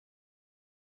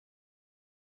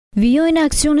Vijojnë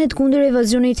aksionet kundër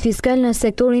evazionit fiskal në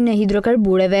sektorin e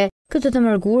hidrokarbureve. Këtë të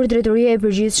mërkurë, Drejtoria e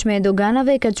Përgjithshme e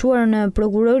Doganave ka çuar në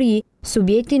Prokurori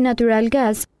subjektin Natyral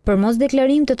Gas për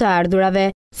mosdeklarim të ardhurave.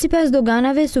 Sipas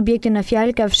Doganave, subjekti në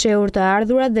fjalë ka fshehur të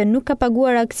ardhurat dhe nuk ka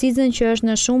paguar akcizën që është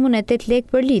në shumën e 8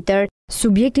 lekë për litër.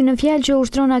 Subjekti në fjalë që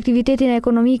ushtron aktivitetin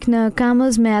ekonomik në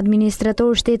kamëz me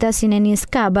administrator shtetasin Enis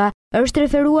Kaba është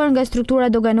referuar nga struktura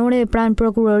doganore pranë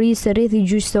Prokurorisë së Rrethit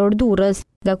Gjyqësor Durrës,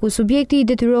 nga ku subjekti i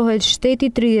detyrohet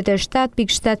shtetit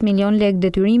 37,7 milion lekë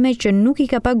detyrime që nuk i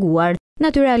ka paguar.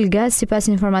 Natyral Gas, sipas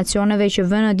informacioneve që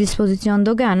vënë në dispozicion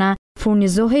Dogana,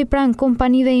 furnizohej pranë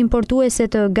kompanive importuese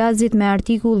të gazit me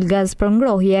artikull gaz për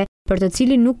ngrohje, për të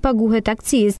cilin nuk paguhet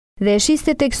akcizë, dhe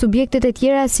Shiste tek subjektet e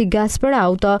tjera si gaz për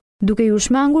auto, duke ju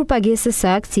shmangur pagesës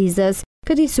së akcizës.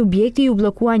 Këtij subjekti u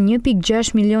bllokua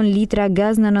 1,6 milion litra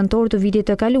gaz në nëntor të vitit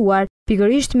të kaluar,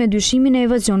 pikërisht me dyshimin e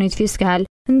evazionit fiskal.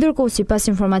 Ndërkohë, sipas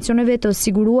informacioneve të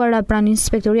siguruara pranë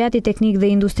Inspektoriatit Teknik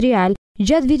dhe Industrial,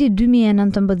 gjatë vitit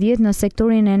 2019 në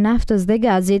sektorin e naftës dhe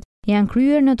gazit janë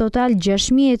kryer në total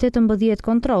 6.018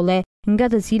 kontrolle, nga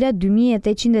të cilat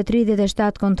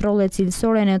 2.837 kontrolle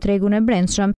cilësore në tregun e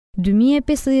brendshëm,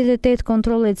 2.058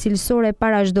 kontrolle cilësore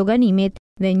para zhdoganimit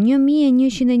dhe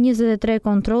 1.123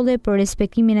 kontrolle për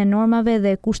respektimin e normave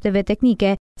dhe kushteve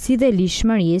teknike, si dhe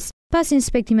lishmërisë. Pas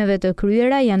inspektimeve të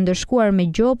kryera janë ndëshkuar me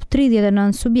gjop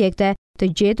 39 subjekte të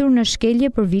gjetur në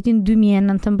shkelje për vitin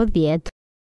 2019.